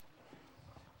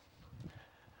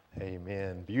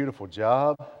Amen. Beautiful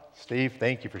job. Steve,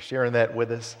 thank you for sharing that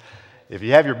with us. If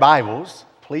you have your Bibles,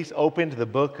 please open to the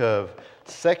book of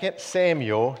 2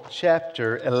 Samuel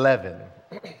chapter 11.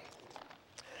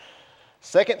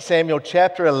 2 Samuel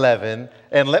chapter 11,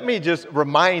 and let me just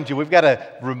remind you, we've got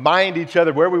to remind each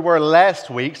other where we were last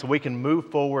week so we can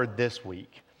move forward this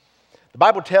week. The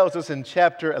Bible tells us in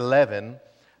chapter 11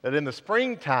 that in the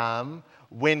springtime,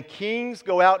 when kings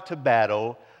go out to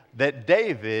battle, that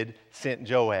David sent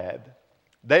Joab.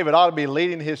 David ought to be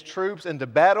leading his troops into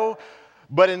battle,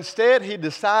 but instead he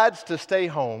decides to stay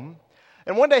home.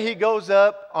 And one day he goes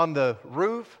up on the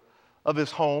roof of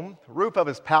his home, roof of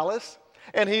his palace,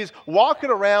 and he's walking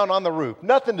around on the roof.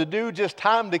 Nothing to do, just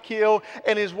time to kill.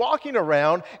 And he's walking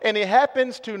around, and he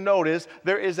happens to notice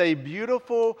there is a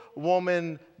beautiful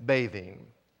woman bathing.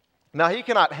 Now, he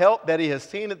cannot help that he has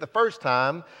seen it the first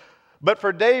time, but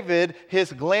for David,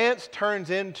 his glance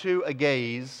turns into a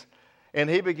gaze, and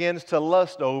he begins to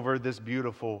lust over this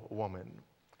beautiful woman.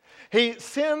 He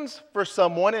sends for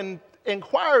someone and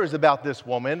inquires about this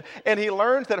woman, and he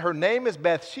learns that her name is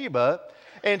Bathsheba,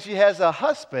 and she has a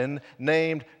husband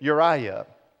named Uriah.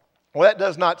 Well, that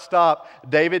does not stop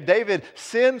David. David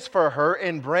sends for her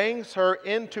and brings her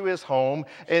into his home,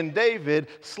 and David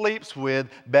sleeps with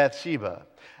Bathsheba.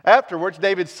 Afterwards,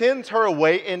 David sends her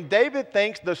away, and David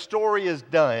thinks the story is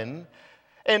done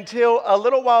until a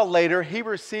little while later he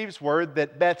receives word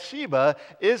that Bathsheba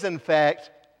is in fact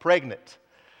pregnant.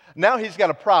 Now he's got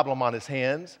a problem on his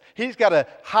hands. He's got to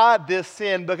hide this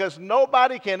sin because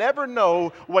nobody can ever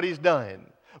know what he's done.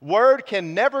 Word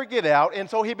can never get out, and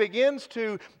so he begins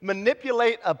to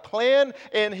manipulate a plan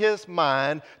in his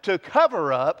mind to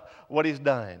cover up what he's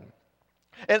done.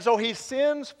 And so he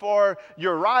sends for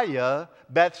Uriah,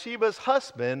 Bathsheba's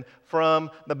husband, from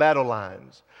the battle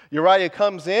lines. Uriah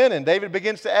comes in, and David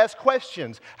begins to ask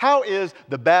questions. How is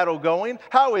the battle going?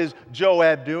 How is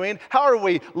Joab doing? How are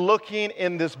we looking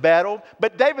in this battle?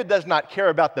 But David does not care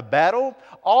about the battle.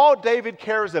 All David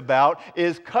cares about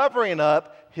is covering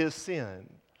up his sin.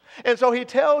 And so he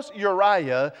tells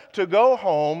Uriah to go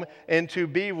home and to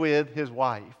be with his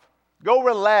wife. Go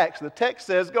relax. The text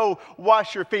says go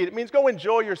wash your feet. It means go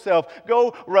enjoy yourself.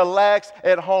 Go relax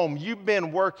at home. You've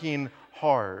been working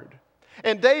hard.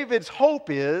 And David's hope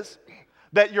is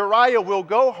that Uriah will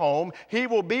go home. He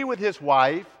will be with his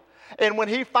wife. And when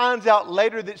he finds out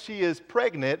later that she is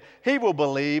pregnant, he will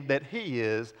believe that he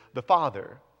is the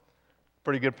father.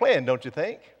 Pretty good plan, don't you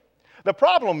think? The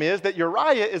problem is that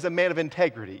Uriah is a man of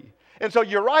integrity. And so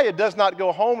Uriah does not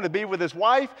go home to be with his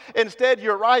wife. Instead,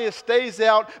 Uriah stays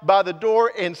out by the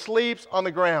door and sleeps on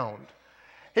the ground.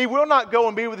 He will not go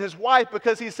and be with his wife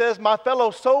because he says, my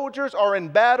fellow soldiers are in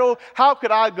battle. How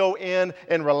could I go in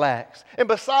and relax? And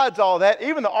besides all that,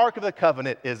 even the Ark of the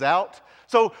Covenant is out.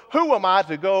 So who am I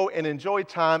to go and enjoy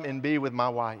time and be with my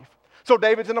wife? So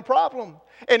David's in a problem.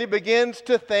 And he begins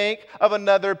to think of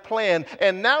another plan.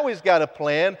 And now he's got a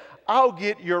plan. I'll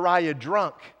get Uriah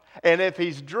drunk. And if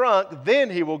he's drunk, then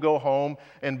he will go home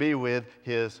and be with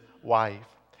his wife.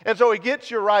 And so he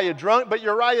gets Uriah drunk, but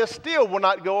Uriah still will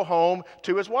not go home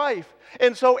to his wife.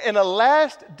 And so in a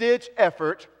last-ditch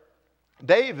effort,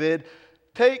 David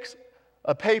takes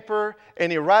a paper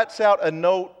and he writes out a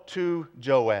note to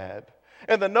Joab.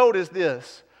 And the note is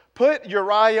this: put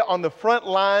Uriah on the front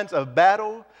lines of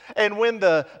battle, and when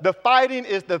the fighting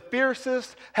is the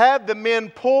fiercest, have the men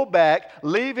pull back,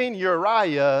 leaving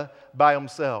Uriah by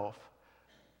himself.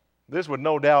 This would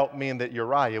no doubt mean that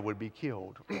Uriah would be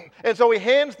killed. And so he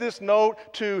hands this note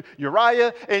to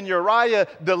Uriah, and Uriah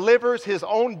delivers his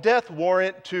own death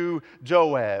warrant to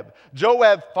Joab.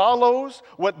 Joab follows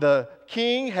what the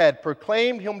king had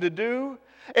proclaimed him to do,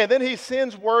 and then he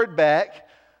sends word back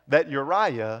that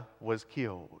Uriah was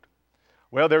killed.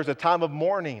 Well, there's a time of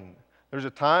mourning. There's a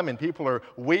time and people are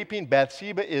weeping.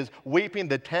 Bathsheba is weeping.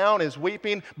 The town is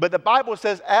weeping. But the Bible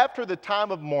says after the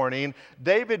time of mourning,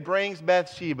 David brings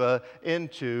Bathsheba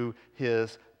into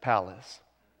his palace.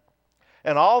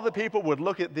 And all the people would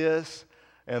look at this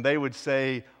and they would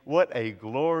say, what a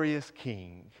glorious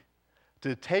king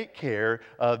to take care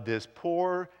of this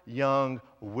poor young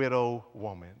widow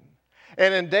woman.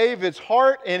 And in David's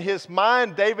heart, in his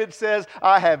mind, David says,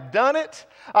 I have done it.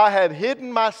 I have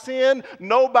hidden my sin.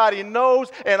 Nobody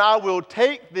knows, and I will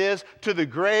take this to the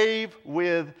grave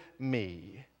with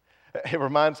me. It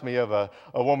reminds me of a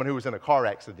woman who was in a car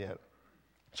accident.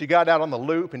 She got out on the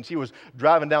loop, and she was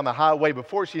driving down the highway.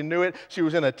 Before she knew it, she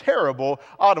was in a terrible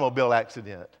automobile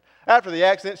accident. After the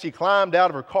accident, she climbed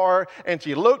out of her car, and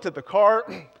she looked at the car.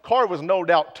 The car was no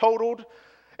doubt totaled.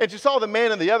 And she saw the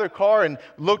man in the other car and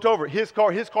looked over at his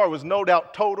car. His car was no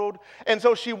doubt totaled. And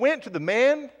so she went to the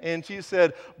man and she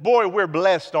said, "Boy, we're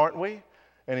blessed, aren't we?"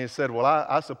 And he said, "Well,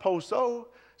 I suppose so."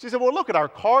 She said, "Well, look at our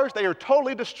cars. They are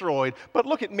totally destroyed. But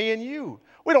look at me and you.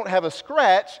 We don't have a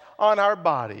scratch on our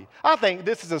body. I think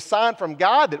this is a sign from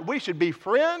God that we should be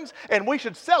friends and we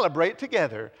should celebrate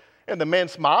together." And the man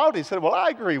smiled. He said, "Well, I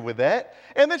agree with that."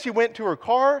 And then she went to her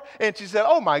car and she said,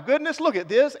 "Oh my goodness, look at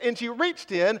this." And she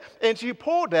reached in and she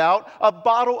pulled out a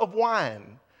bottle of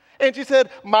wine. And she said,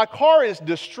 "My car is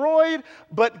destroyed,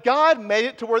 but God made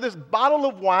it to where this bottle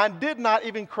of wine did not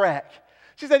even crack."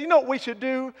 She said, "You know what we should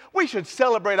do? We should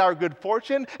celebrate our good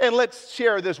fortune and let's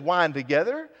share this wine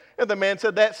together." And the man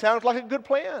said, "That sounds like a good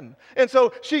plan." And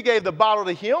so she gave the bottle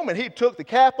to him and he took the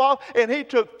cap off and he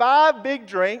took 5 big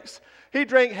drinks. He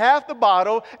drank half the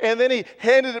bottle and then he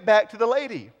handed it back to the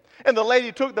lady. And the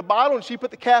lady took the bottle and she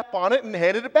put the cap on it and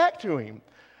handed it back to him.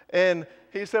 And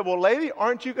he said, "Well, lady,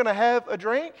 aren't you going to have a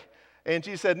drink?" And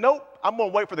she said, "Nope, I'm going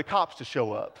to wait for the cops to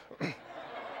show up."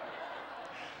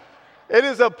 It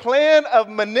is a plan of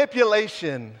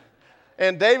manipulation,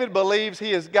 and David believes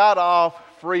he has got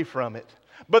off free from it.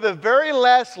 But the very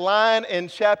last line in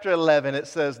chapter 11, it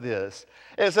says this.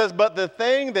 It says, "But the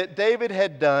thing that David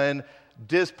had done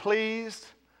displeased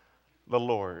the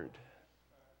Lord."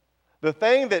 The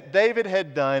thing that David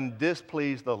had done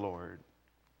displeased the Lord.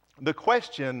 The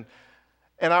question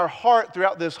in our heart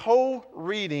throughout this whole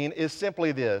reading is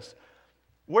simply this: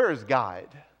 where is God?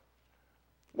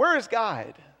 Where is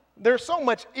God? There's so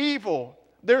much evil.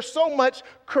 There's so much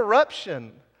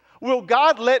corruption. Will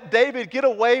God let David get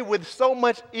away with so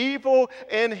much evil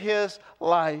in his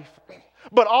life?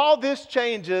 But all this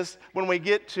changes when we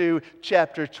get to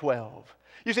chapter 12.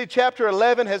 You see, chapter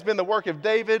 11 has been the work of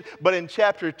David, but in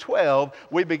chapter 12,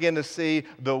 we begin to see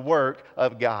the work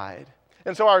of God.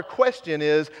 And so our question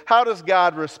is, how does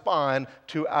God respond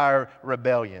to our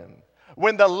rebellion?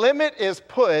 When the limit is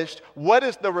pushed, what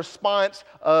is the response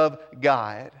of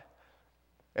God?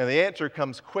 And the answer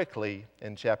comes quickly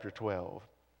in chapter 12.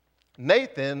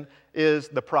 Nathan is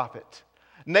the prophet.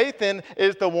 Nathan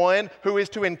is the one who is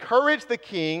to encourage the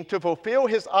king to fulfill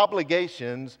his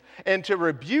obligations and to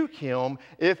rebuke him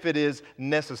if it is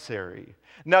necessary.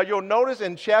 Now you'll notice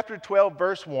in chapter 12,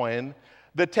 verse 1,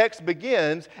 the text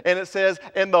begins and it says,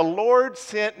 "And the Lord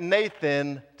sent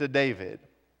Nathan to David."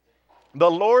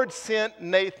 The Lord sent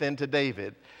Nathan to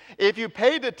David. If you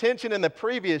paid attention in the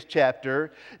previous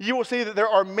chapter, you will see that there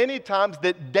are many times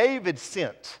that David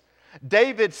sent.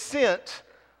 David sent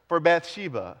for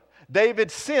Bathsheba.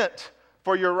 David sent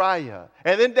for Uriah.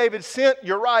 And then David sent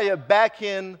Uriah back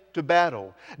into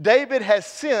battle. David has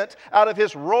sent out of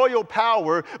his royal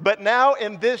power, but now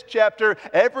in this chapter,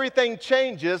 everything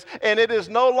changes, and it is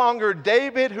no longer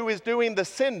David who is doing the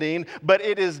sending, but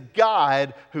it is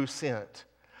God who sent.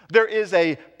 There is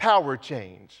a power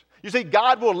change. You see,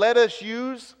 God will let us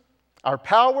use our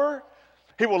power.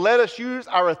 He will let us use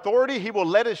our authority. He will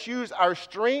let us use our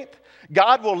strength.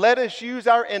 God will let us use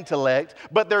our intellect.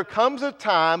 But there comes a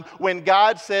time when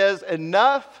God says,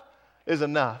 enough is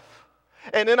enough.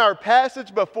 And in our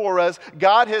passage before us,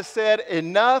 God has said,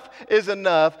 enough is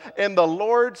enough. And the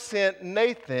Lord sent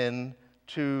Nathan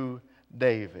to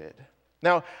David.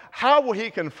 Now, how will he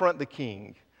confront the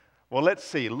king? Well, let's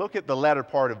see. Look at the latter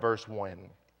part of verse 1.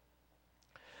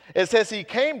 It says, "He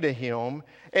came to him,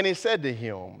 and he said to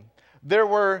him, there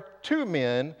were 2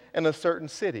 men in a certain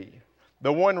city,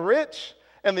 the one rich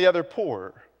and the other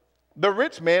poor. The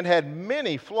rich man had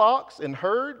many flocks and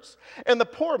herds, and the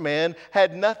poor man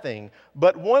had nothing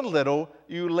but one little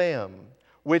ewe lamb,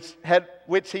 which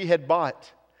he had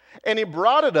bought. And he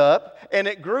brought it up, and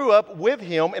it grew up with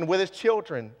him and with his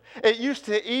children. It used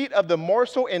to eat of the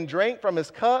morsel and drink from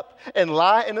his cup and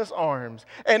lie in his arms.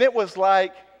 And it was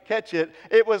like," catch it,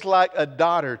 "it was like a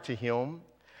daughter to him.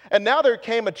 And now there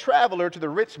came a traveler to the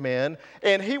rich man,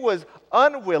 and he was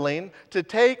unwilling to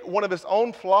take one of his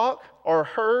own flock or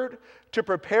herd to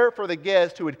prepare for the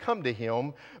guest who had come to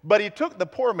him. But he took the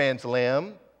poor man's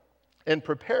lamb and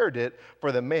prepared it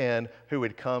for the man who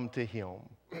had come to him."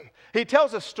 He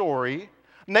tells a story.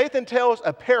 Nathan tells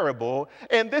a parable,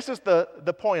 and this is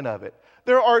the point of it.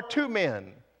 There are 2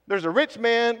 men. There's a rich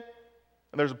man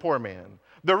and there's a poor man.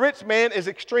 The rich man is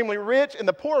extremely rich, and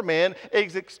the poor man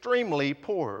is extremely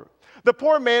poor. The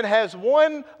poor man has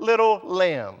one little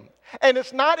lamb, and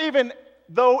it's not even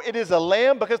though it is a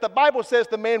lamb, because the Bible says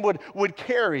the man would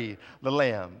carry the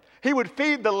lamb. He would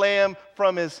feed the lamb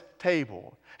from his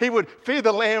table. He would feed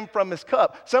the lamb from his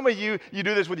cup. Some of you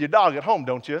do this with your dog at home,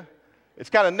 don't you? It's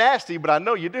kind of nasty, but I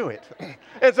know you do it.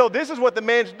 And so this is what the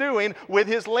man's doing with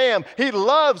his lamb. He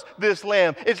loves this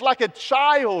lamb. It's like a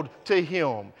child to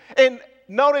him. And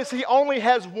notice he only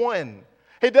has one.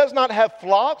 He does not have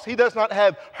flocks. He does not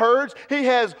have herds. He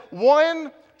has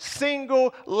one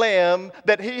single lamb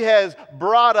that he has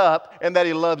brought up and that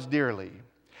he loves dearly.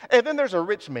 And then there's a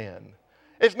rich man.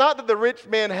 It's not that the rich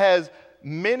man has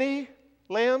many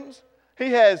lambs. He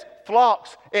has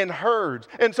flocks and herds.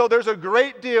 And so there's a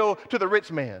great deal to the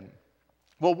rich man.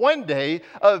 Well, one day,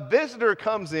 a visitor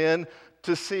comes in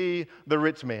to see the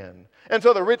rich man. And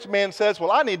so the rich man says,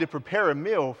 well, I need to prepare a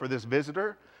meal for this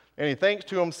visitor. And he thinks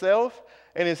to himself,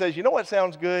 and he says, you know what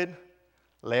sounds good?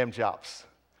 Lamb chops.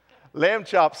 Lamb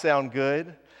chops sound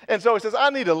good. And so he says, I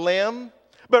need a lamb.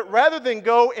 But rather than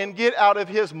go and get out of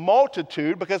his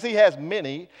multitude, because he has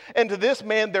many, and to this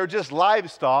man they're just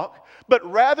livestock, but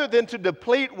rather than to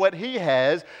deplete what he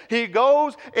has, he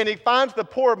goes and he finds the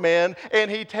poor man and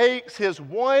he takes his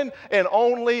one and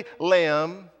only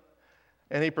lamb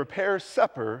and he prepares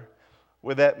supper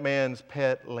with that man's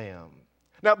pet lamb.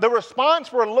 Now, the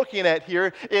response we're looking at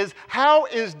here is, how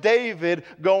is David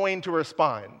going to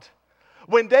respond?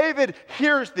 When David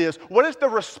hears this, what is the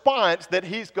response that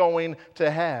he's going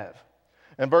to have?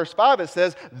 In verse 5 it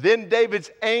says, then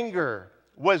David's anger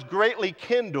was greatly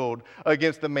kindled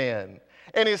against the man.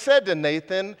 And he said to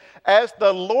Nathan, as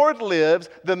the Lord lives,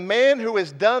 the man who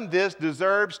has done this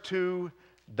deserves to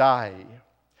die.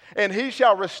 And he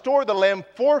shall restore the lamb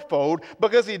fourfold,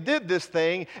 because he did this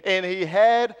thing and he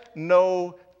had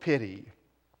no pity.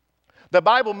 The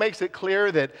Bible makes it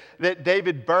clear that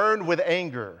David burned with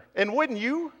anger. And wouldn't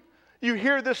you? You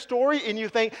hear this story and you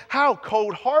think, how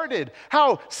cold-hearted,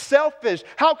 how selfish,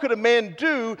 how could a man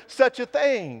do such a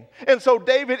thing? And so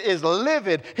David is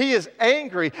livid, he is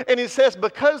angry, and he says,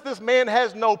 because this man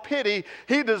has no pity,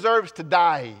 he deserves to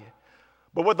die.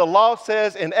 But what the law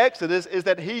says in Exodus is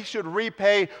that he should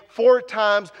repay 4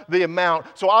 times the amount.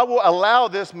 So I will allow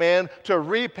this man to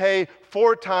repay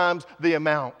 4 times the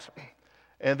amount.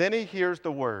 And then he hears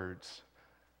the words.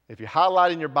 If you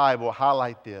highlight in your Bible,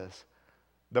 highlight this.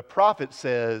 The prophet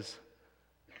says,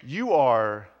 you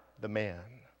are the man.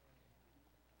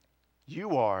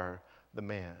 You are the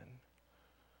man.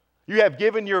 You have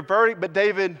given your verdict, but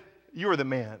David, you are the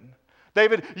man.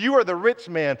 David, you are the rich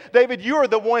man. David, you are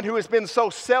the one who has been so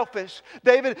selfish.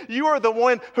 David, you are the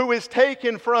one who is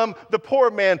taken from the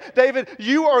poor man. David,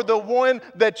 you are the one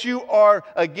that you are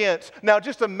against. Now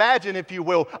just imagine, if you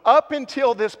will, up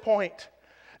until this point,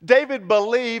 David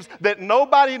believes that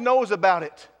nobody knows about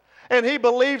it. And he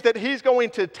believes that he's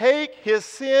going to take his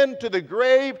sin to the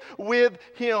grave with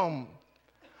him.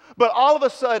 But all of a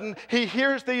sudden, he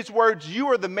hears these words, you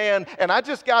are the man, and I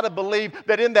just got to believe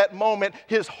that in that moment,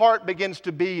 his heart begins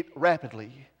to beat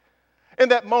rapidly. In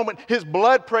that moment, his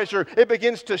blood pressure, it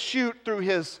begins to shoot through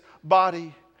his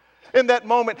body. In that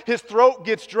moment, his throat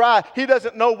gets dry. He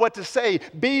doesn't know what to say.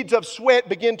 Beads of sweat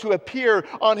begin to appear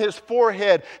on his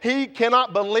forehead. He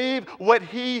cannot believe what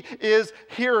he is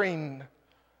hearing.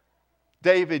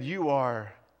 David, you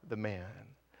are the man.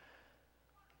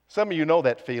 Some of you know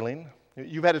that feeling.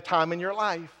 You've had a time in your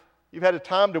life. You've had a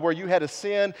time to where you had a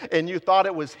sin and you thought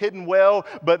it was hidden well,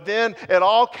 but then it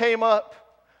all came up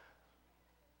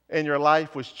and your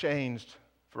life was changed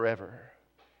forever.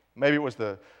 Maybe it was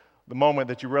the moment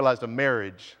that you realized a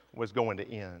marriage was going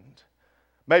to end.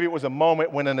 Maybe it was a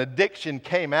moment when an addiction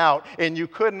came out and you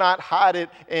could not hide it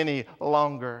any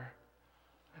longer.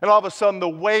 And all of a sudden, the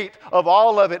weight of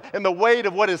all of it and the weight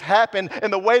of what has happened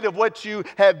and the weight of what you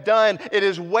have done, it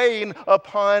is weighing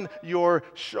upon your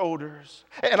shoulders.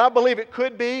 And I believe it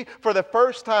could be for the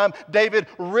first time David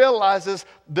realizes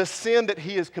the sin that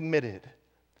he has committed.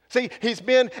 See, he's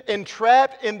been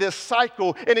entrapped in this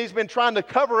cycle and he's been trying to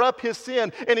cover up his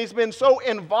sin and he's been so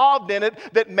involved in it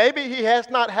that maybe he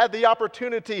has not had the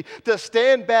opportunity to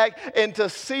stand back and to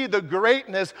see the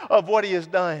greatness of what he has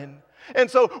done. And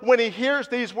so when he hears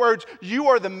these words, you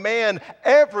are the man,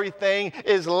 everything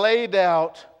is laid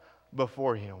out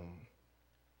before him.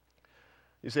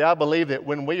 You see, I believe that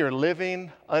when we are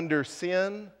living under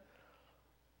sin,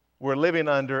 we're living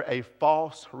under a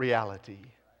false reality.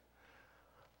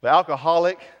 The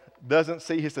alcoholic doesn't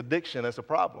see his addiction as a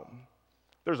problem.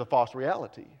 There's a false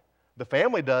reality. The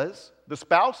family does, the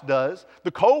spouse does,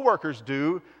 the co-workers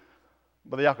do,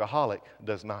 but the alcoholic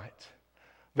does not.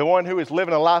 The one who is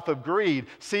living a life of greed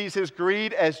sees his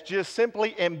greed as just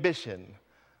simply ambition.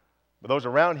 But those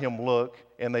around him look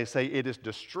and they say it is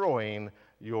destroying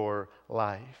your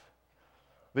life.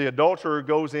 The adulterer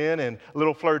goes in and a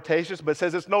little flirtatious, but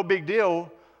says it's no big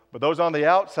deal. But those on the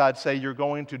outside say you're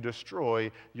going to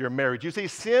destroy your marriage. You see,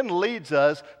 sin leads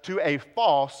us to a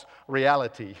false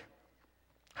reality.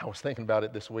 I was thinking about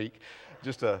it this week.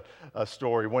 Just a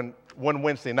story. One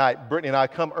Wednesday night, Brittany and I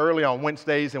come early on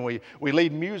Wednesdays, and we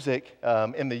lead music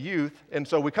in the youth. And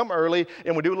so we come early,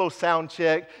 and we do a little sound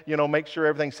check, make sure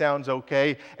everything sounds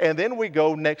okay. And then we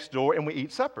go next door, and we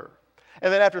eat supper.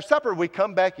 And then after supper, we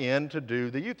come back in to do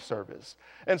the youth service.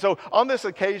 And so on this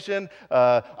occasion,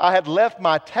 I had left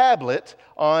my tablet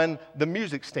on the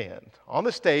music stand. On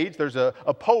the stage, there's a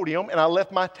podium, and I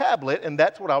left my tablet, and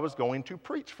that's what I was going to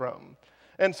preach from.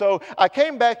 And so I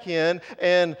came back in,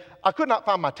 and I could not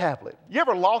find my tablet. You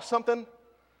ever lost something?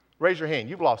 Raise your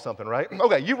hand. You've lost something, right?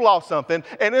 Okay, you've lost something.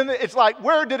 And then it's like,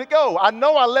 where did it go? I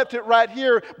know I left it right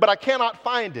here, but I cannot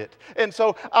find it. And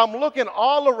so I'm looking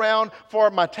all around for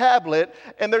my tablet,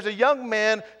 and there's a young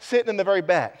man sitting in the very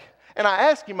back. And I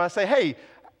asked him, I say, hey,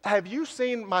 have you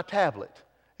seen my tablet?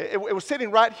 It was sitting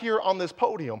right here on this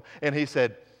podium. And he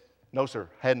said, no, sir,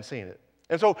 hadn't seen it.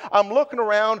 And so I'm looking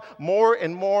around more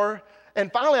and more. And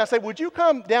finally, I said, would you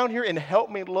come down here and help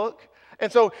me look?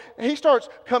 And so he starts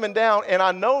coming down, and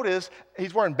I notice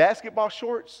he's wearing basketball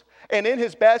shorts. And in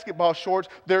his basketball shorts,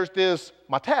 there's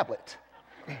my tablet.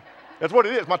 That's what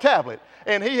it is, my tablet.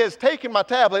 And he has taken my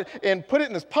tablet and put it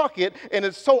in his pocket, and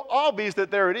it's so obvious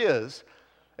that there it is.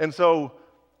 And so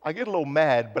I get a little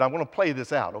mad, but I'm going to play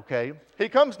this out, okay? He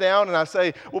comes down, and I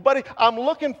say, well, buddy, I'm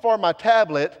looking for my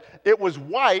tablet. It was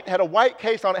white, had a white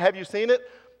case on it. Have you seen it?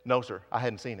 No, sir, I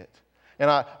hadn't seen it. And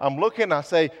I'm looking, and I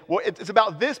say, well, it's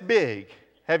about this big.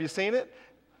 Have you seen it?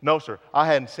 No, sir, I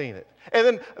hadn't seen it. And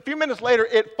then a few minutes later,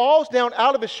 it falls down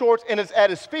out of his shorts, and it's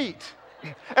at his feet.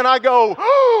 And I go,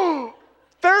 oh,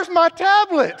 there's my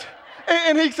tablet.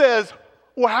 And he says,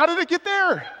 well, how did it get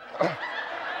there?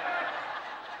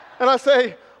 And I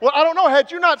say, well, I don't know.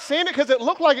 Had you not seen it? Because it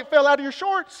looked like it fell out of your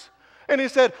shorts. And he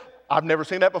said, I've never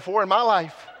seen that before in my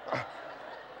life.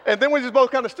 And then we just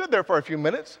both kind of stood there for a few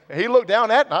minutes. He looked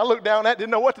down at, and I looked down at, didn't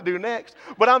know what to do next.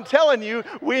 But I'm telling you,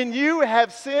 when you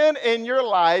have sin in your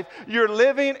life, you're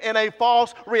living in a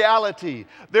false reality.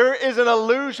 There is an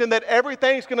illusion that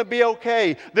everything's going to be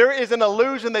okay. There is an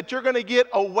illusion that you're going to get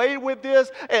away with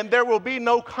this, and there will be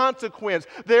no consequence.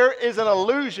 There is an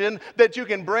illusion that you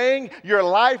can bring your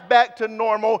life back to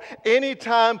normal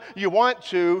anytime you want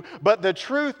to. But the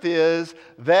truth is,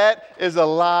 that is a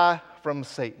lie from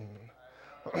Satan.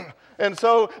 And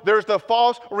so there's the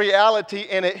false reality,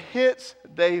 and it hits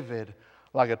David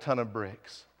like a ton of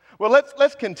bricks. Well,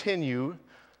 let's continue.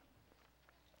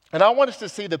 And I want us to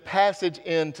see the passage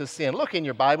into sin. Look in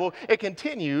your Bible. It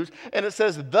continues, and it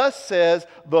says, thus says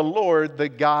the Lord, the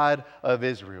God of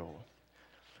Israel.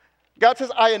 God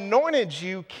says, I anointed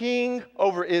you king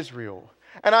over Israel,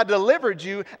 and I delivered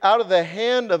you out of the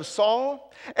hand of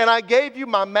Saul, and I gave you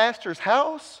my master's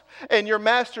house and your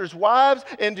master's wives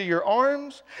into your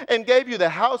arms, and gave you the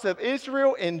house of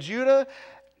Israel and Judah.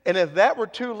 And if that were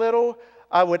too little,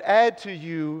 I would add to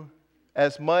you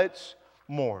as much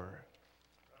more.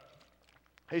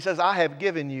 He says, I have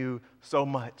given you so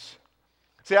much.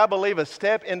 See, I believe a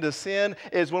step into sin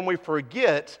is when we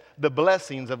forget the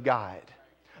blessings of God.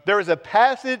 There is a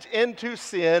passage into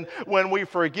sin when we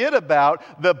forget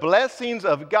about the blessings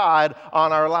of God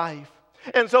on our life.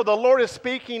 And so the Lord is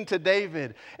speaking to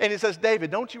David, and he says,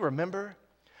 David, don't you remember?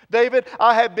 David,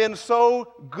 I have been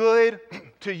so good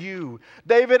to you.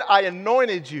 David, I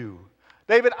anointed you.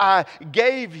 David, I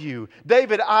gave you.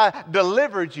 David, I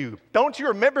delivered you. Don't you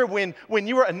remember when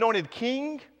you were anointed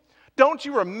king? Don't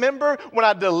you remember when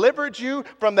I delivered you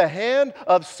from the hand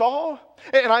of Saul?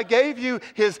 And I gave you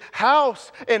his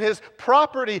house and his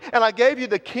property, and I gave you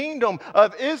the kingdom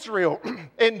of Israel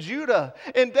and Judah.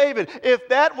 And David, if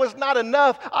that was not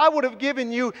enough, I would have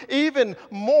given you even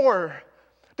more.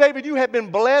 David, you have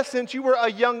been blessed since you were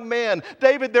a young man.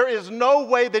 David, there is no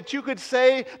way that you could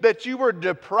say that you were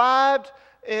deprived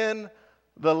in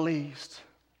the least.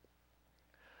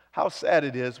 How sad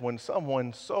it is when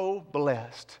someone so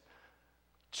blessed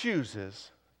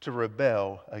chooses to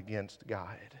rebel against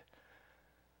God.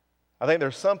 I think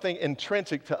there's something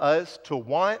intrinsic to us to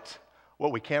want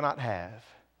what we cannot have.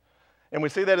 And we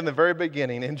see that in the very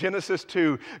beginning. In Genesis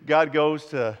 2, God goes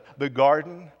to the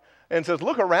garden and says,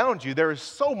 look around you. There is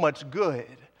so much good.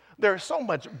 There is so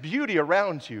much beauty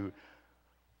around you.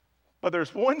 But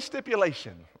there's one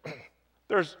stipulation.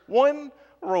 There's one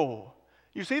rule.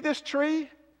 You see this tree?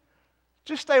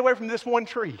 Just stay away from this one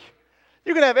tree.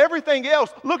 You can have everything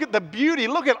else. Look at the beauty.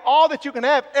 Look at all that you can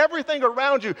have. Everything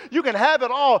around you. You can have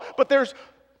it all. But there's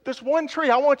this one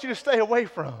tree I want you to stay away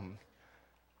from.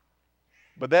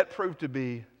 But that proved to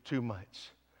be too much.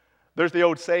 There's the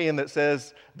old saying that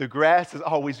says, the grass is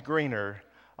always greener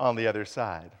on the other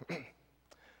side.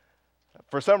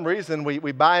 For some reason,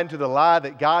 we buy into the lie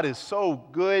that God is so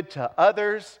good to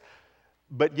others,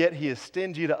 but yet He is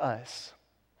stingy to us.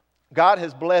 God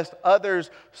has blessed others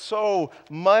so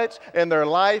much, and their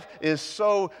life is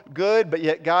so good, but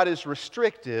yet God is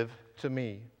restrictive to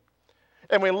me.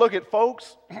 And we look at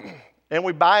folks, and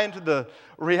we buy into the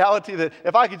reality that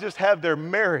if I could just have their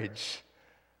marriage,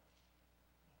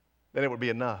 then it would be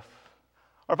enough.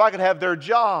 Or if I could have their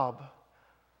job,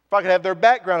 if I could have their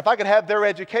background, if I could have their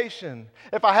education,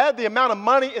 if I had the amount of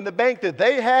money in the bank that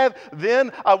they have,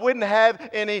 then I wouldn't have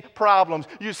any problems.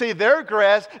 You see, their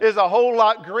grass is a whole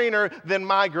lot greener than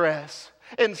my grass.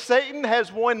 And Satan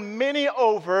has won many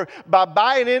over by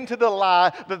buying into the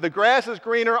lie that the grass is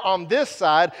greener on this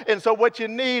side, and so what you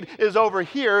need is over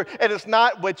here, and it's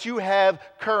not what you have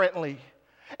currently.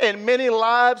 And many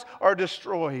lives are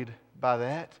destroyed by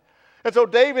that. And so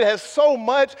David has so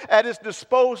much at his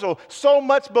disposal, so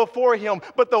much before him,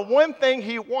 but the one thing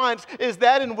he wants is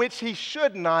that in which he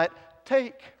should not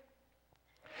take.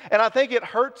 And I think it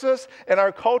hurts us in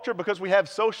our culture because we have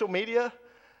social media.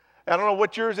 I don't know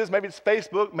what yours is. Maybe it's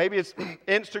Facebook, maybe it's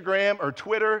Instagram or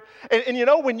Twitter. And you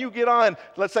know, when you get on,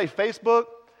 let's say Facebook,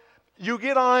 you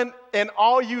get on and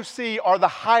all you see are the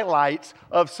highlights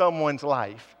of someone's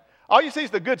life. All you see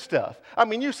is the good stuff. I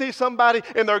mean, you see somebody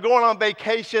and they're going on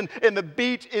vacation and the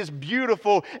beach is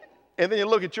beautiful. And then you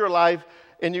look at your life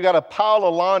and you got a pile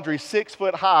of laundry 6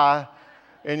 foot high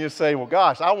and you say, well,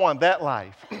 gosh, I want that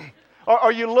life.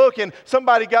 Or you look and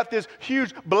somebody got this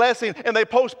huge blessing and they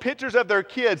post pictures of their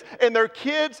kids and their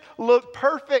kids look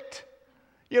perfect.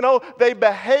 You know, they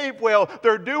behave well,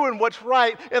 they're doing what's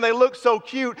right, and they look so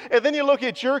cute. And then you look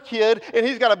at your kid and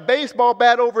he's got a baseball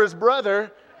bat over his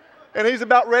brother and he's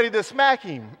about ready to smack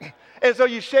him. And so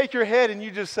you shake your head and you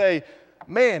just say,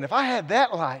 man, if I had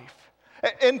that life.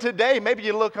 And today, maybe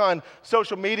you look on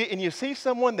social media and you see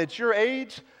someone that's your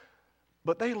age,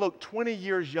 but they look 20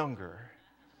 years younger.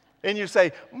 And you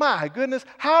say, my goodness,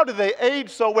 how do they age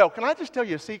so well? Can I just tell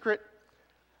you a secret?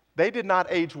 They did not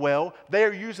age well. They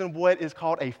are using what is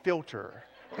called a filter.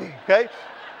 Okay?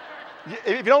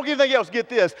 If you don't get anything else, get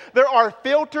this. There are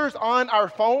filters on our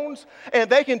phones, and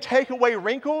they can take away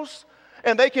wrinkles,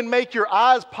 and they can make your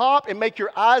eyes pop and make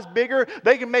your eyes bigger.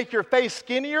 They can make your face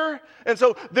skinnier. And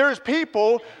so there's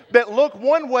people that look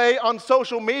one way on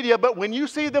social media, but when you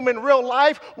see them in real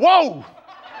life, whoa!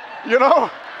 You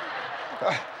know?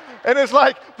 And it's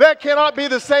like, that cannot be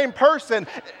the same person.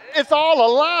 It's all a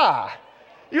lie.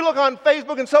 You look on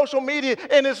Facebook and social media,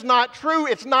 and it's not true.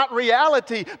 It's not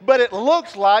reality. But it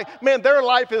looks like, man, their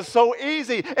life is so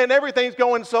easy, and everything's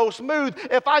going so smooth.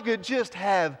 If I could just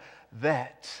have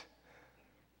that.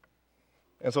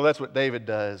 And so that's what David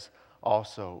does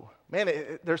also. Man,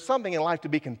 there's something in life to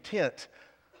be content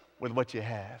with what you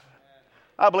have.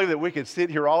 I believe that we could sit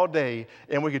here all day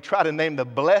and we could try to name the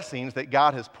blessings that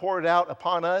God has poured out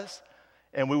upon us,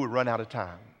 and we would run out of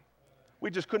time.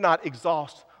 We just could not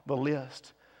exhaust the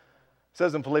list. It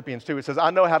says in Philippians 2, it says,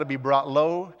 I know how to be brought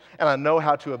low, and I know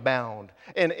how to abound.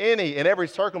 In every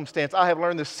circumstance, I have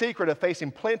learned the secret of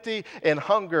facing plenty and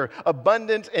hunger,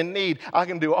 abundance and need. I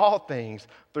can do all things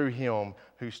through Him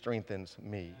who strengthens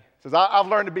me. It says, I've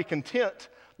learned to be content,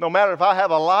 no matter if I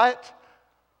have a lot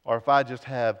or if I just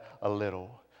have a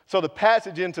little. So the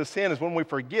passage into sin is when we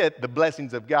forget the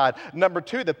blessings of God. Number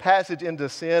 2, the passage into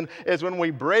sin is when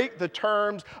we break the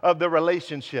terms of the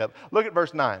relationship. Look at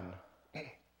verse 9.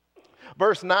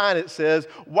 Verse 9, it says,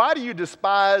 why do you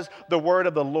despise the word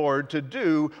of the Lord to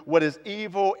do what is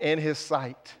evil in His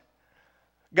sight?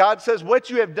 God says, what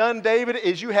you have done, David,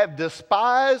 is you have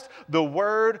despised the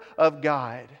word of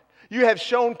God. You have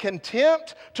shown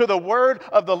contempt to the word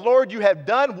of the Lord. You have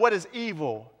done what is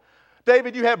evil.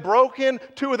 David, you have broken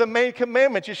 2 of the main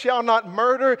commandments. You shall not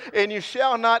murder and you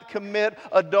shall not commit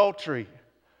adultery.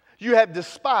 You have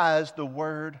despised the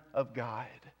word of God.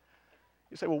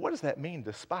 You say, well, what does that mean,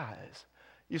 despise?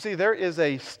 You see, there is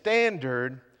a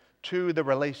standard to the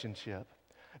relationship.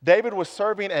 David was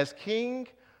serving as king,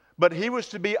 but he was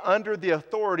to be under the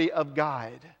authority of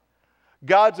God.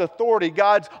 God's authority,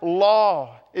 God's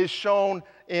law is shown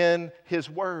in His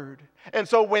word. And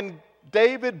so when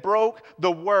David broke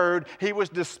the word, he was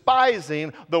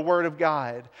despising the word of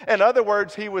God. In other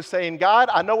words, he was saying, God,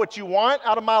 I know what you want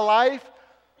out of my life,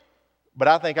 but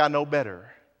I think I know better.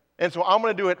 And so I'm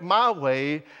going to do it my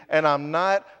way, and I'm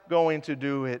not going to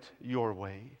do it your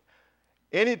way.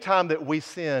 Anytime that we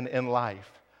sin in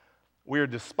life, we are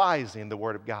despising the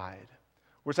word of God.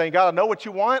 We're saying, God, I know what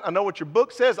you want. I know what your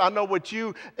book says. I know what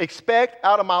you expect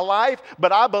out of my life,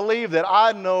 but I believe that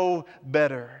I know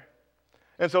better.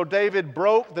 And so David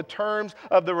broke the terms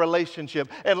of the relationship.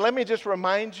 And let me just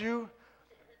remind you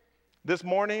this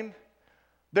morning,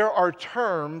 there are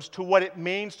terms to what it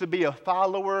means to be a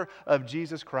follower of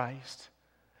Jesus Christ.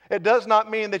 It does not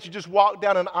mean that you just walk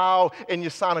down an aisle and you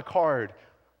sign a card.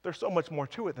 There's so much more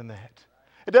to it than that.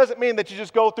 It doesn't mean that you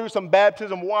just go through some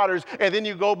baptism waters and then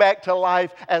you go back to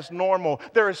life as normal.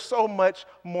 There is so much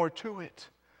more to it.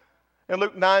 In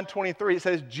Luke 9:23, it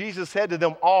says, Jesus said to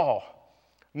them all,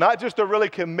 not just the really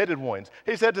committed ones.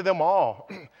 He said to them all,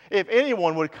 if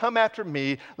anyone would come after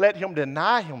me, let him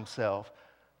deny himself,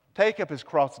 take up his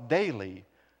cross daily,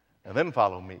 and then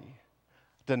follow me.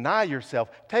 Deny yourself.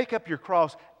 Take up your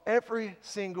cross every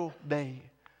single day.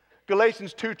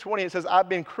 Galatians 2:20, it says, I've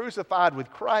been crucified with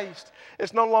Christ.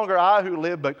 It's no longer I who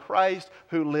live, but Christ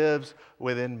who lives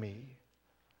within me.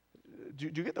 Do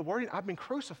you get the wording? I've been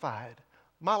crucified.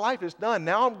 My life is done.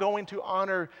 Now I'm going to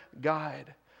honor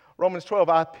God. Romans 12,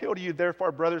 I appeal to you,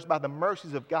 therefore, brothers, by the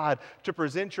mercies of God, to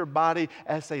present your body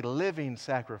as a living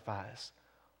sacrifice,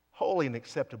 holy and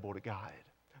acceptable to God.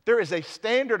 There is a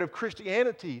standard of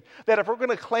Christianity that if we're going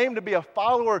to claim to be a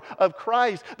follower of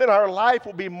Christ, then our life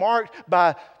will be marked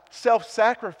by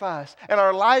self-sacrifice, and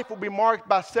our life will be marked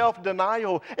by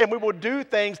self-denial, and we will do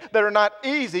things that are not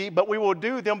easy, but we will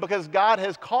do them because God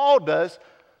has called us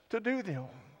to do them.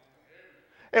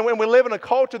 And when we live in a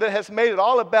culture that has made it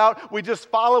all about we just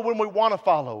follow when we want to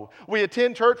follow. We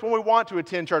attend church when we want to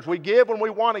attend church. We give when we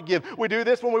want to give. We do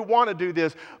this when we want to do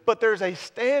this. But there's a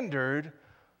standard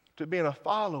to being a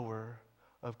follower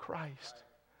of Christ.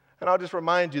 And I'll just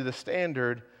remind you the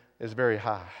standard is very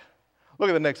high. Look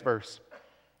at the next verse.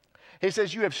 He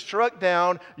says, you have struck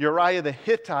down Uriah the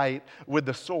Hittite with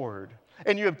the sword,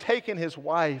 and you have taken his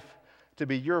wife to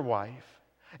be your wife,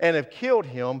 and have killed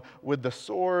him with the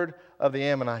sword of the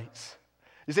Ammonites.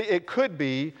 You see, it could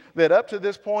be that up to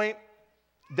this point,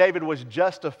 David was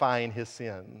justifying his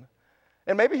sin.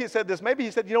 And maybe he said this, maybe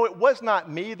he said, it was not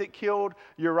me that killed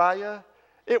Uriah.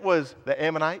 It was the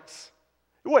Ammonites.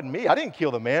 It wasn't me. I didn't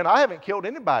kill the man. I haven't killed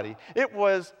anybody. It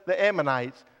was the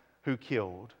Ammonites who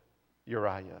killed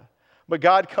Uriah. But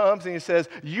God comes and he says,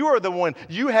 you are the one.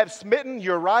 You have smitten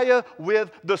Uriah with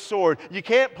the sword. You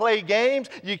can't play games.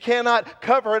 You cannot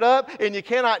cover it up. And you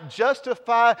cannot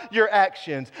justify your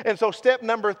actions. And so step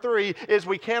number 3 is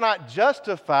we cannot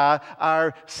justify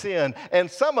our sin.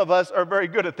 And some of us are very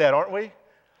good at that, aren't we?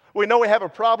 We know we have a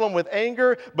problem with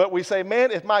anger, but we say,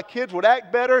 man, if my kids would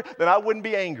act better, then I wouldn't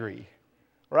be angry,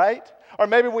 right? Or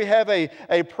maybe we have a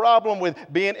problem with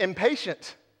being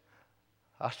impatient.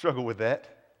 I struggle with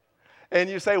that. And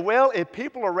you say, well, if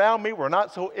people around me were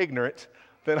not so ignorant,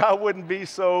 then I wouldn't be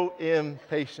so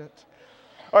impatient.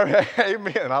 Or,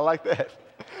 amen, I like that.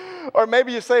 Or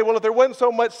maybe you say, well, if there wasn't so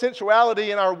much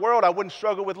sensuality in our world, I wouldn't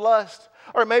struggle with lust.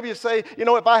 Or maybe you say,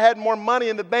 if I had more money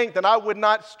in the bank, then I would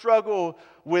not struggle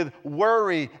with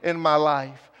worry in my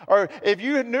life. Or if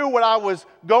you knew what I was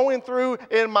going through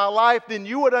in my life, then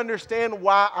you would understand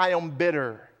why I am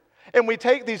bitter. And we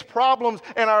take these problems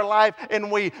in our life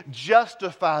and we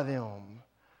justify them.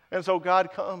 And so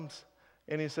God comes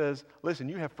and he says, listen,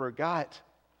 you have forgot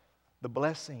the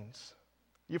blessings.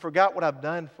 You forgot what I've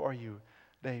done for you,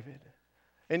 David.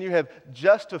 And you have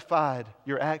justified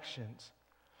your actions.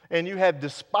 And you have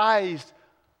despised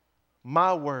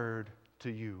my word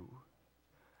to you.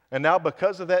 And now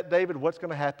because of that, David, what's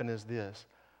going to happen is this.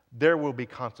 There will be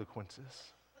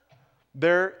consequences.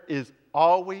 There is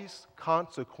always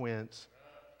consequence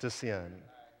to sin.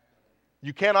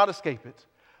 You cannot escape it.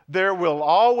 There will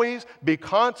always be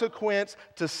consequence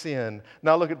to sin.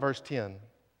 Now look at verse 10.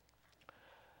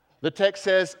 The text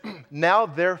says, now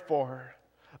therefore,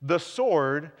 the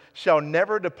sword shall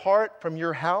never depart from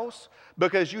your house,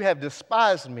 because you have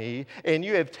despised me, and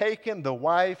you have taken the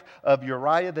wife of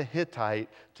Uriah the Hittite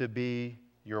to be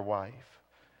your wife.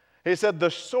 He said,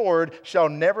 the sword shall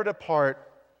never depart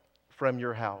from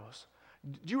your house.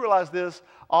 Do you realize this?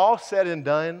 All said and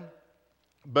done,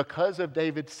 because of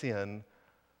David's sin,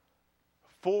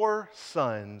 4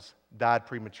 sons died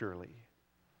prematurely.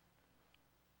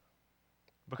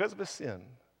 Because of his sin.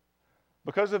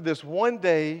 Because of this one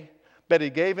day that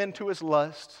he gave in to his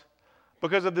lust.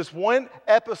 Because of this one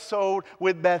episode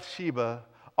with Bathsheba,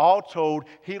 all told,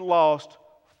 he lost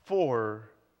 4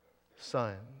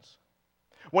 sons.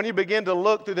 When you begin to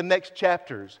look through the next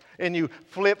chapters and you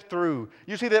flip through,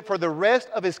 you see that for the rest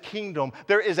of his kingdom,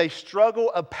 there is a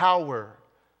struggle of power.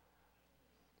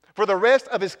 For the rest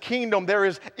of his kingdom, there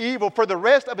is evil. For the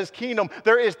rest of his kingdom,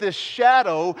 there is this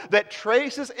shadow that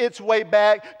traces its way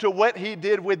back to what he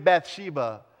did with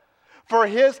Bathsheba. For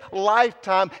his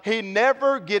lifetime, he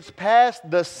never gets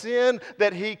past the sin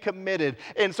that he committed.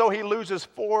 And so he loses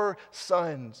 4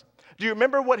 sons. Do you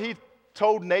remember what he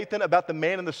told Nathan about the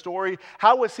man in the story?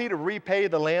 How was he to repay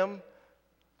the lamb?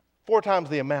 4 times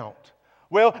the amount.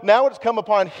 Well, now it's come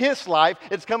upon his life,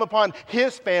 it's come upon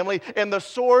his family, and the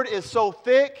sword is so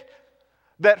thick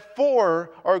that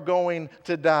 4 are going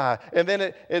to die. And then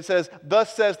it says,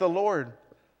 thus says the Lord,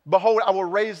 behold, I will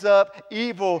raise up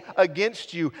evil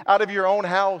against you out of your own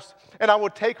house, and I will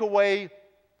take your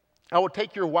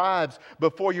wives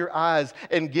before your eyes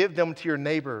and give them to your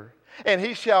neighbor. And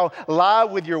he shall lie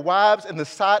with your wives in the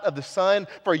sight of the sun,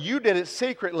 for you did it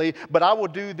secretly, but I will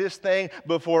do this thing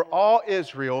before all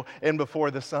Israel and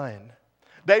before the sun.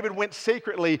 David went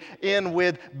secretly in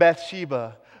with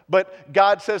Bathsheba, but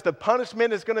God says the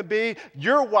punishment is going to be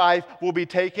your wife will be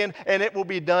taken, and it will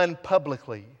be done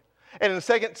publicly. And in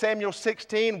 2 Samuel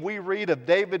 16, we read of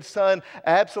David's son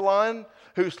Absalom,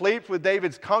 who sleeps with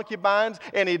David's concubines,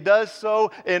 and he does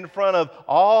so in front of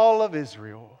all of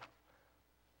Israel.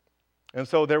 And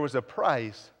so there was a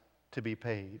price to be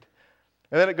paid.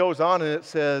 And then it goes on and it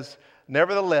says,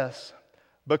 nevertheless,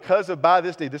 because of by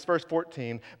this deed, this verse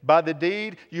 14, by the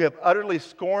deed you have utterly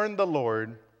scorned the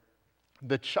Lord,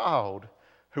 the child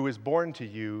who is born to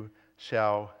you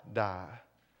shall die.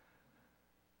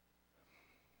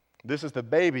 This is the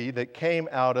baby that came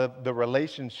out of the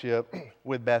relationship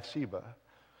with Bathsheba.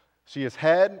 She has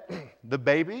had the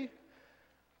baby.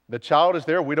 The child is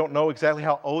there. We don't know exactly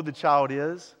how old the child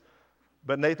is.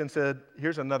 But Nathan said,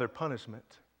 here's another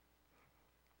punishment.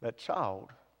 That child,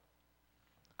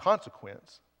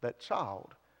 consequence, that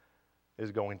child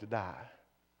is going to die.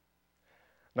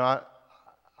 Now,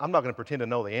 I'm not going to pretend to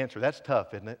know the answer. That's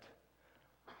tough, isn't it?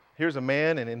 Here's a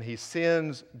man, and he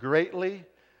sins greatly.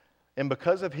 And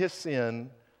because of his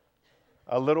sin,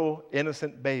 a little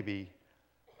innocent baby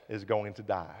is going to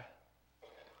die.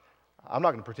 I'm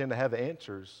not going to pretend to have the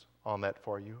answers on that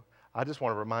for you. I just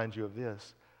want to remind you of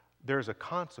this. There's a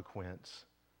consequence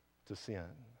to sin.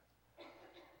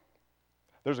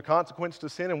 There's a consequence to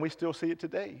sin, and we still see it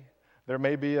today. There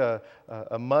may be a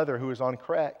mother who is on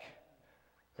crack,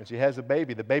 and she has a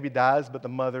baby. The baby dies, but the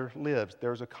mother lives.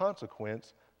 There's a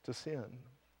consequence to sin.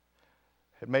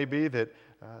 It may be that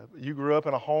you grew up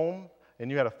in a home,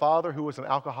 and you had a father who was an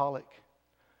alcoholic.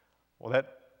 Well,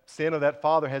 that sin of that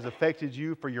father has affected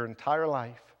you for your entire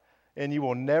life, and you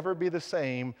will never be the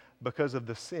same because of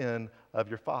the sin of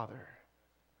your father.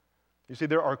 You see,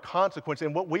 there are consequences,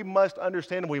 and what we must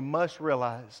understand and we must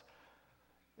realize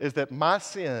is that my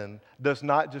sin does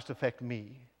not just affect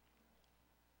me.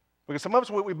 Because some of us,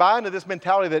 we buy into this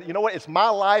mentality that, you know what, it's my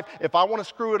life. If I want to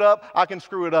screw it up, I can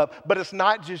screw it up. But it's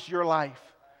not just your life.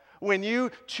 When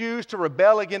you choose to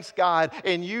rebel against God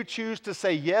and you choose to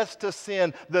say yes to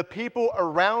sin, the people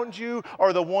around you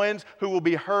are the ones who will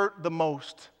be hurt the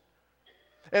most.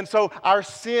 And so our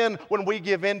sin, when we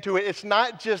give into it, it's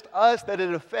not just us that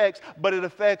it affects, but it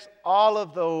affects all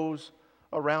of those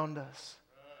around us.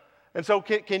 And so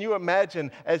can you imagine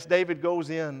as David goes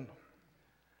in,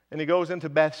 and he goes into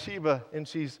Bathsheba, and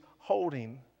she's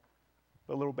holding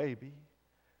the little baby.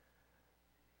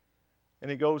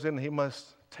 And he goes in, and he must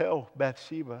tell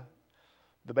Bathsheba,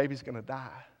 the baby's going to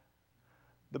die.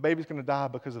 The baby's going to die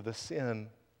because of the sin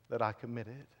that I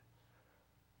committed.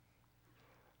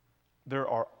 There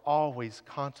are always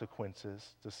consequences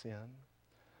to sin.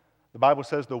 The Bible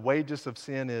says the wages of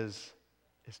sin is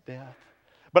death.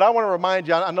 But I want to remind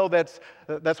you, I know that's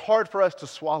hard for us to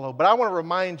swallow, but I want to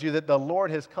remind you that the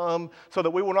Lord has come so that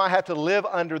we will not have to live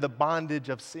under the bondage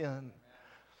of sin.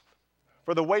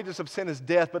 For the wages of sin is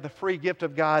death, but the free gift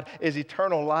of God is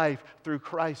eternal life through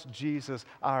Christ Jesus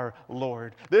our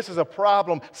Lord. This is a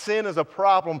problem. Sin is a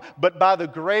problem. But by the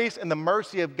grace and the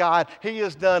mercy of God, He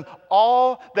has done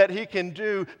all that He can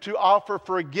do to offer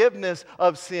forgiveness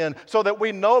of sin so that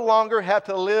we no longer have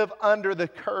to live under the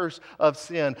curse of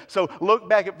sin. So look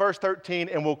back at verse 13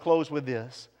 and we'll close with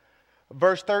this.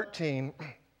 Verse 13,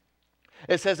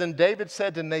 it says, "And David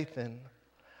said to Nathan,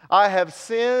 I have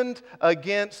sinned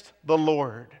against the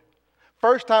Lord."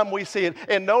 First time we see it.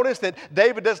 And notice that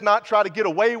David does not try to get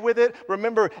away with it.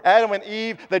 Remember Adam and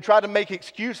Eve, they tried to make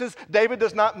excuses. David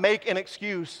does not make an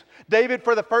excuse. David,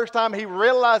 for the first time, he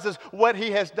realizes what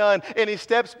he has done. And he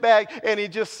steps back and he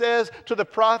just says to the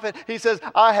prophet, he says,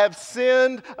 I have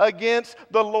sinned against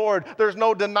the Lord. There's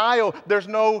no denial. There's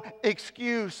no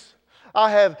excuse.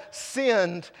 I have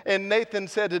sinned. And Nathan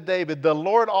said to David, the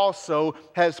Lord also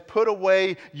has put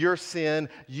away your sin.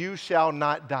 You shall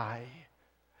not die.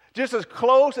 Just as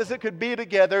close as it could be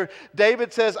together,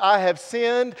 David says, I have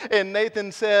sinned, and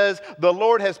Nathan says, the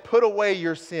Lord has put away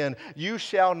your sin. You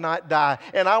shall not die.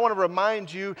 And I want to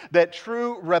remind you that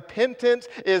true repentance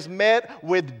is met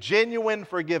with genuine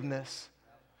forgiveness.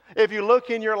 If you look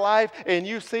in your life and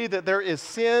you see that there is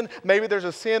sin, maybe there's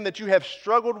a sin that you have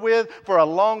struggled with for a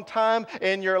long time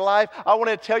in your life, I want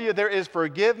to tell you there is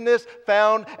forgiveness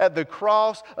found at the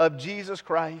cross of Jesus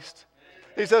Christ.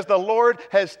 He says, the Lord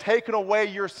has taken away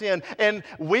your sin. And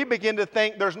we begin to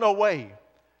think there's no way.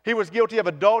 He was guilty of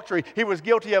adultery. He was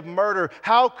guilty of murder.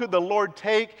 How could the Lord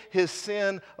take his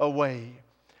sin away?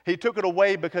 He took it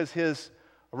away because his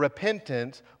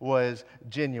repentance was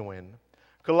genuine.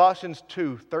 Colossians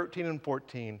 2:13 and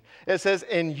 14. It says,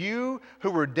 and you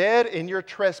who were dead in your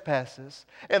trespasses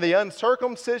and the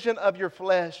uncircumcision of your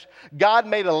flesh, God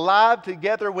made alive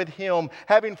together with him,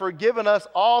 having forgiven us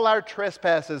all our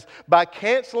trespasses by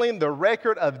canceling the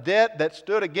record of debt that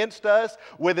stood against us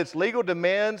with its legal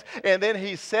demands, and then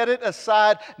he set it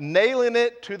aside, nailing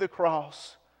it to the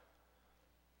cross.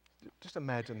 Just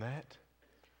imagine that.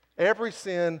 Every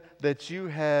sin that you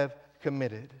have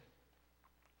committed,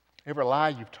 every lie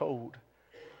you've told,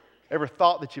 every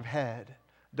thought that you've had,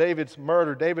 David's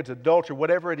murder, David's adultery,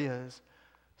 whatever it is,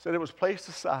 said it was placed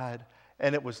aside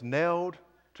and it was nailed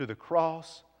to the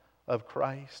cross of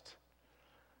Christ.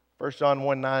 1 John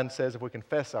 1:9 says, if we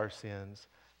confess our sins,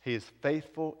 he is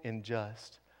faithful and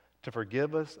just to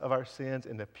forgive us of our sins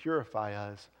and to purify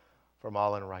us from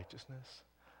all unrighteousness.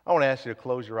 I want to ask you to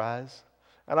close your eyes,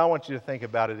 and I want you to think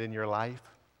about it in your life.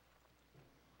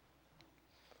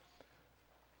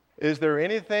 Is there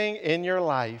anything in your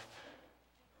life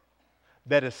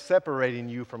that is separating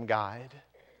you from God?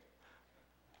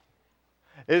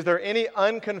 Is there any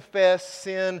unconfessed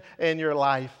sin in your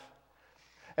life?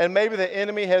 And maybe the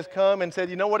enemy has come and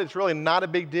said, you know what, it's really not a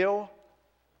big deal.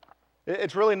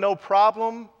 It's really no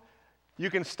problem. You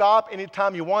can stop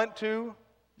anytime you want to.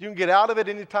 You can get out of it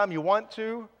anytime you want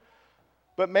to.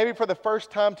 But maybe for the first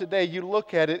time today, you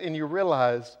look at it and you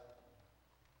realize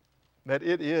that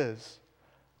it is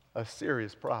a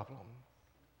serious problem.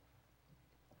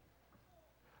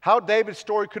 How David's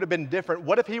story could have been different.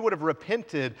 What if he would have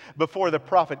repented before the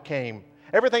prophet came?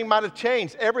 Everything might have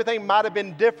changed. Everything might have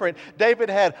been different. David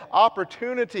had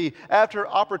opportunity after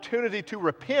opportunity to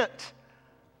repent,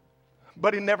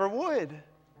 but he never would.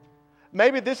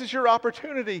 Maybe this is your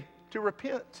opportunity to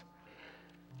repent.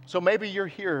 So maybe you're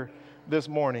here this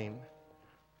morning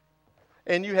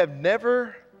and you have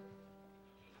never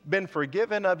been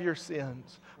forgiven of your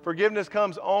sins. Forgiveness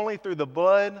comes only through the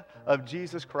blood of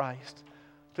Jesus Christ.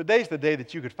 Today's the day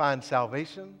that you could find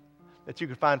salvation, that you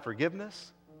could find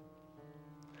forgiveness.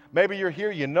 Maybe you're here,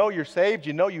 you know you're saved,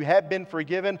 you know you have been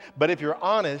forgiven, but if you're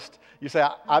honest, you say,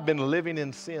 I've been living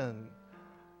in sin.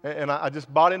 And I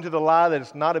just bought into the lie that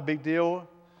it's not a big deal,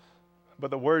 but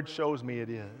the Word shows me it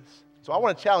is. So I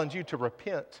want to challenge you to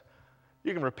repent.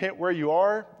 You can repent where you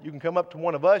are. You can come up to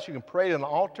one of us. You can pray at an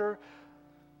altar.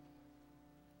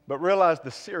 But realize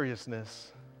the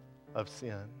seriousness of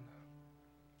sin.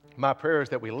 My prayer is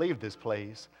that we leave this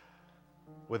place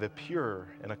with a pure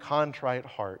and a contrite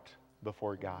heart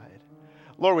before God.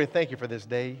 Lord, we thank you for this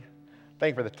day.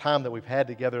 Thank you for the time that we've had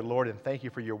together, Lord, and thank you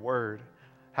for your word,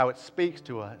 how it speaks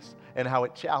to us and how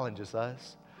it challenges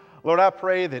us. Lord, I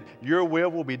pray that your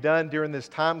will be done during this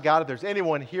time. God, if there's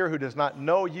anyone here who does not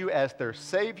know you as their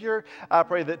Savior, I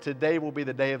pray that today will be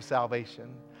the day of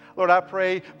salvation. Lord, I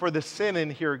pray for the sin in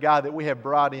here, God, that we have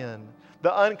brought in.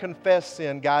 The unconfessed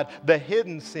sin, God, the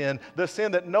hidden sin, the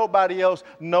sin that nobody else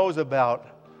knows about.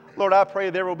 Lord, I pray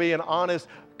there will be an honest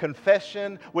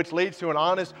confession which leads to an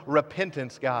honest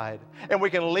repentance, God. And we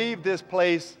can leave this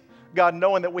place, God,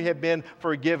 knowing that we have been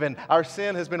forgiven. Our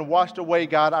sin has been washed away,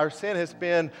 God. Our sin has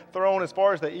been thrown as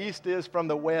far as the east is from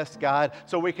the west, God,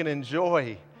 so we can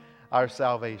enjoy our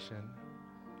salvation.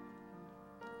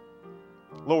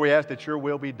 Lord, we ask that your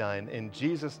will be done. In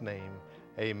Jesus' name,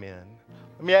 amen.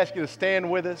 Let me ask you to stand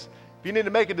with us. If you need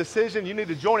to make a decision, you need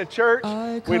to join a church,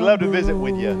 we'd love to visit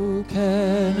with you.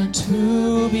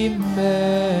 To be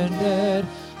mended,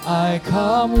 I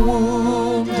come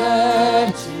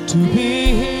wounded to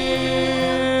be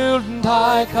healed, and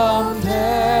I come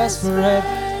desperate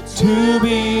to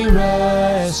be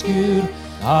rescued.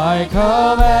 I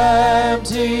come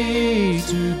empty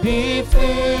to be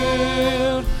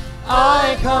filled.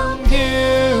 I come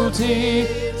guilty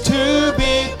to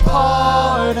be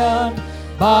pardoned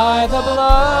by the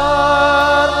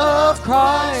blood of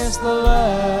Christ the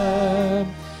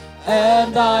Lamb.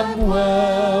 And I'm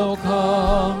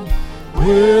welcome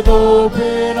with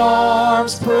open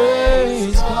arms,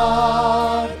 praise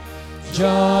God,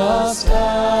 just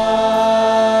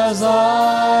as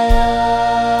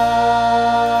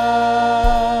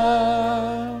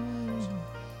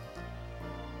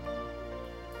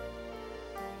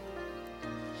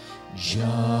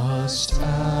just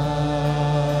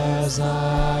as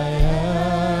I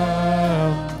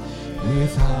am,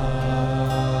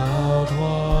 without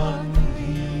one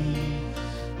plea,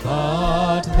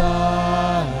 but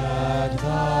that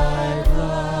thy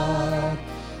blood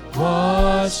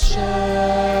was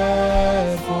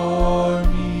shed for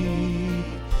me,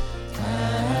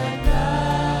 and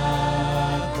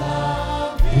that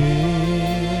thou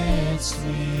bidst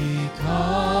me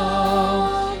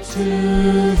come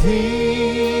to thee,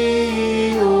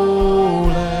 O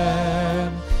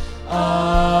Lamb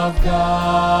of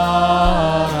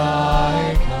God,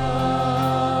 I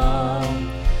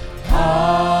come, I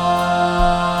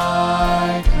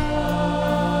come.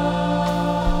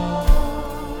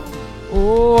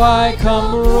 Oh, I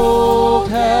come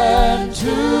broken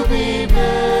to be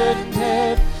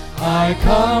mended, I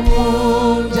come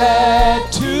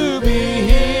wounded to be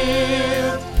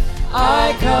healed,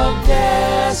 I come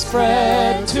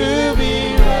desperate to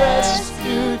be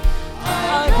rescued,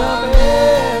 I come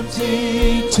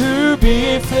empty to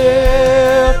be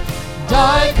filled, and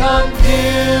I come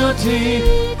guilty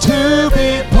to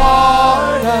be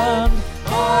pardoned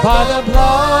by the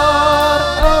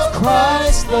blood of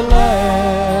Christ the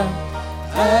Lamb,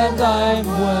 and I'm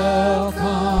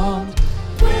welcomed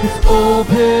with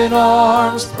open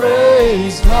arms,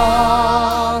 praise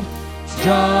God,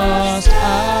 just as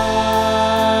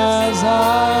I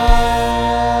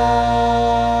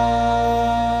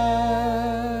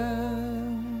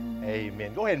am.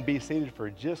 Amen. Go ahead and be seated for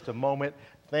just a moment.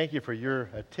 Thank you for your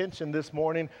attention this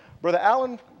morning. Brother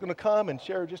Allen going to come and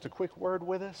share just a quick word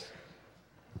with us.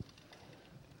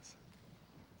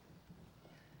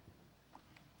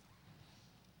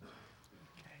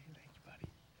 Okay, thank you, buddy.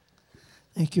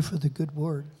 Thank you for the good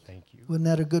word. Thank you. Wasn't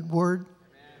that a good word?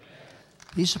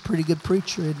 He's a pretty good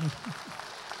preacher, isn't he?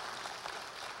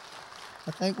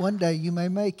 I think one day you may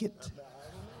make it.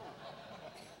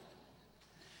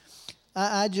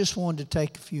 I just wanted to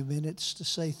take a few minutes to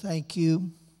say thank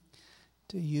you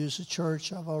to you as a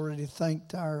church. I've already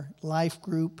thanked our life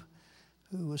group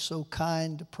who was so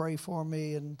kind to pray for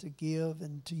me and to give,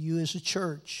 and to you as a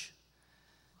church.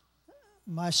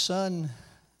 My son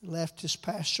left his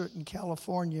pastorate in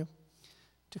California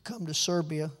to come to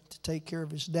Serbia to take care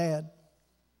of his dad.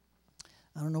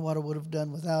 I don't know what I would have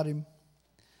done without him.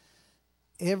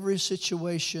 Every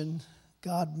situation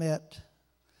God met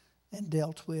and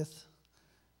dealt with.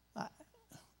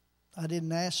 I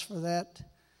didn't ask for that.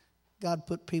 God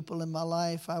put people in my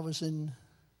life. I was in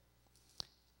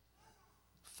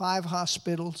 5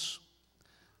 hospitals,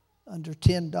 under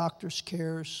 10 doctors'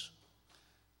 cares,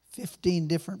 15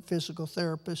 different physical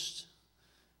therapists,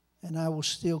 and I will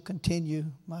still continue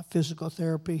my physical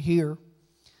therapy here.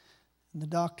 And the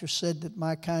doctor said that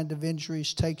my kind of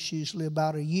injuries takes usually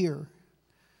about a year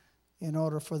in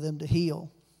order for them to heal.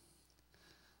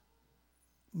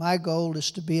 My goal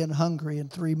is to be in Hungary in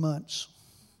 3 months,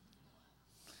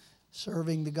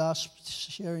 serving the gospel,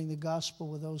 sharing the gospel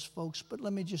with those folks. But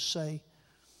let me just say,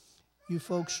 you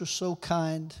folks are so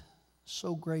kind,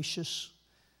 so gracious.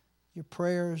 Your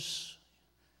prayers.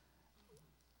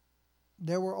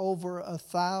 There were over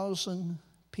 1,000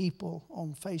 people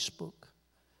on Facebook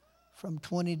from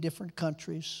 20 different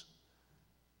countries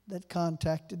that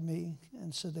contacted me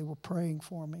and said they were praying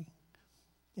for me,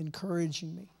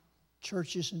 encouraging me.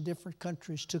 Churches in different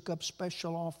countries took up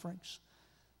special offerings.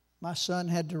 My son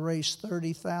had to raise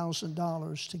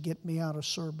 $30,000 to get me out of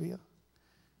Serbia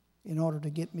in order to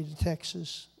get me to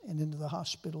Texas and into the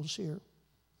hospitals here.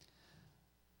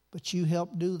 But you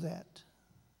helped do that.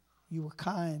 You were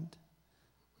kind.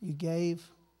 You gave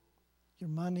your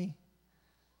money,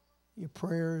 your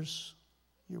prayers,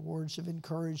 your words of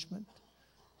encouragement,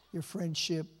 your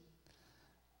friendship.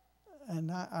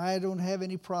 And I don't have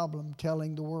any problem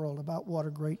telling the world about what a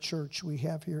great church we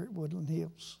have here at Woodland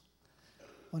Hills.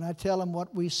 When I tell them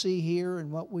what we see here and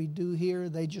what we do here,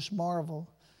 they just marvel,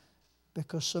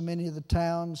 because so many of the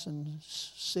towns and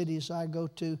cities I go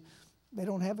to, they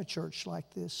don't have a church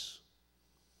like this.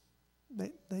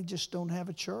 They just don't have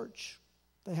a church.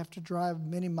 They have to drive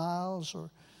many miles,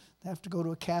 or they have to go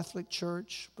to a Catholic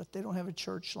church, but they don't have a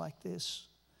church like this.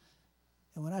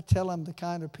 And when I tell them the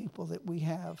kind of people that we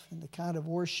have, and the kind of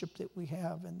worship that we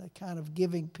have, and the kind of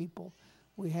giving people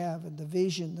we have, and the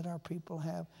vision that our people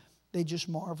have, they just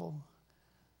marvel.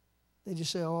 They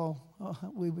just say, oh,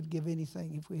 we would give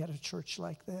anything if we had a church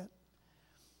like that.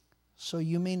 So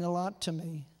you mean a lot to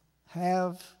me.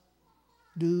 Have,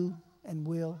 do, and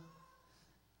will.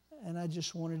 And I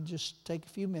just wanted to just take a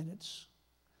few minutes.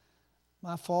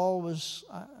 My fall was,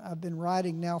 I've been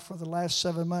writing now for the last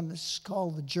 7 months. It's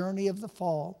called The Journey of the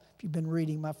Fall, if you've been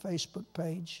reading my Facebook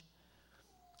page.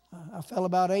 I fell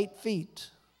about 8 feet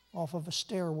off of a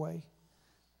stairway.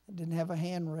 It didn't have a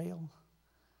handrail.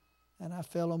 And I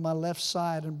fell on my left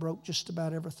side and broke just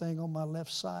about everything on my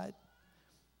left side,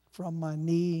 from my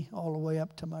knee all the way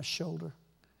up to my shoulder.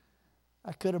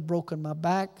 I could have broken my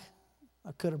back.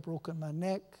 I could have broken my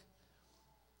neck.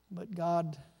 But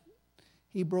God,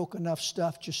 He broke enough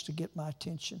stuff just to get my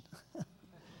attention.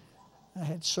 I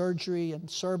had surgery in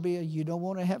Serbia. You don't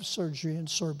want to have surgery in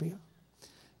Serbia.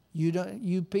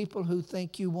 You people who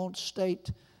think you want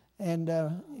state and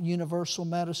universal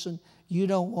medicine, you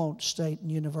don't want state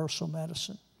and universal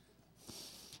medicine.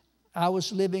 I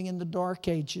was living in the dark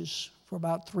ages for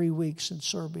about 3 weeks in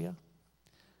Serbia.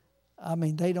 I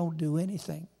mean, they don't do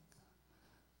anything.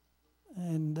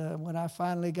 And when I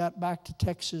finally got back to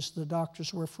Texas, the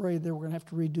doctors were afraid they were going to have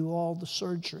to redo all the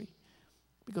surgery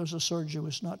because the surgery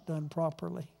was not done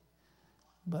properly.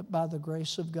 But by the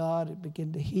grace of God, it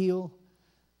began to heal.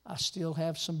 I still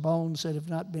have some bones that have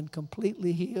not been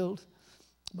completely healed,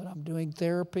 but I'm doing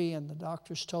therapy, and the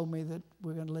doctors told me that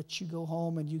we're going to let you go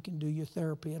home and you can do your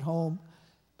therapy at home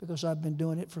because I've been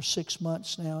doing it for 6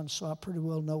 months now, and so I pretty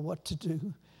well know what to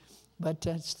do. But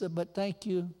thank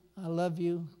you. I love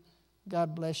you.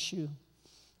 God bless you.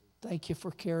 Thank you for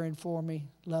caring for me,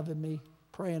 loving me,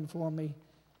 praying for me,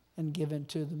 and giving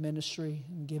to the ministry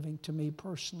and giving to me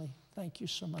personally. Thank you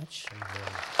so much. Amen.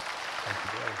 Thank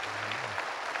you, brother.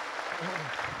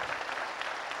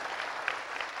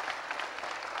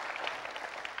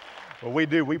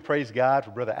 Well, we praise God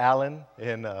for Brother Allen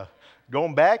and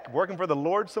going back, working for the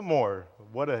Lord some more.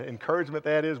 What an encouragement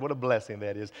that is. What a blessing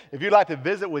that is. If you'd like to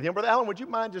visit with him, Brother Allen, would you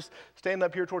mind just standing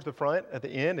up here towards the front at the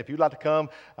end? If you'd like to come,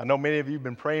 I know many of you have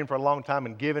been praying for a long time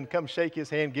and giving. Come shake his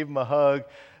hand, give him a hug.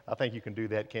 I think you can do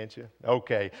that, can't you?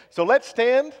 Okay. So let's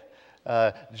stand,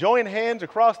 join hands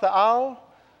across the aisle,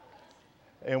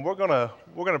 and we're gonna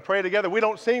pray together. We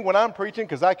don't sing when I'm preaching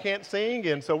because I can't sing,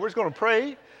 and so we're just going to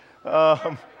pray.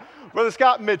 Brother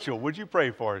Scott Mitchell, would you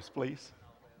pray for us, please?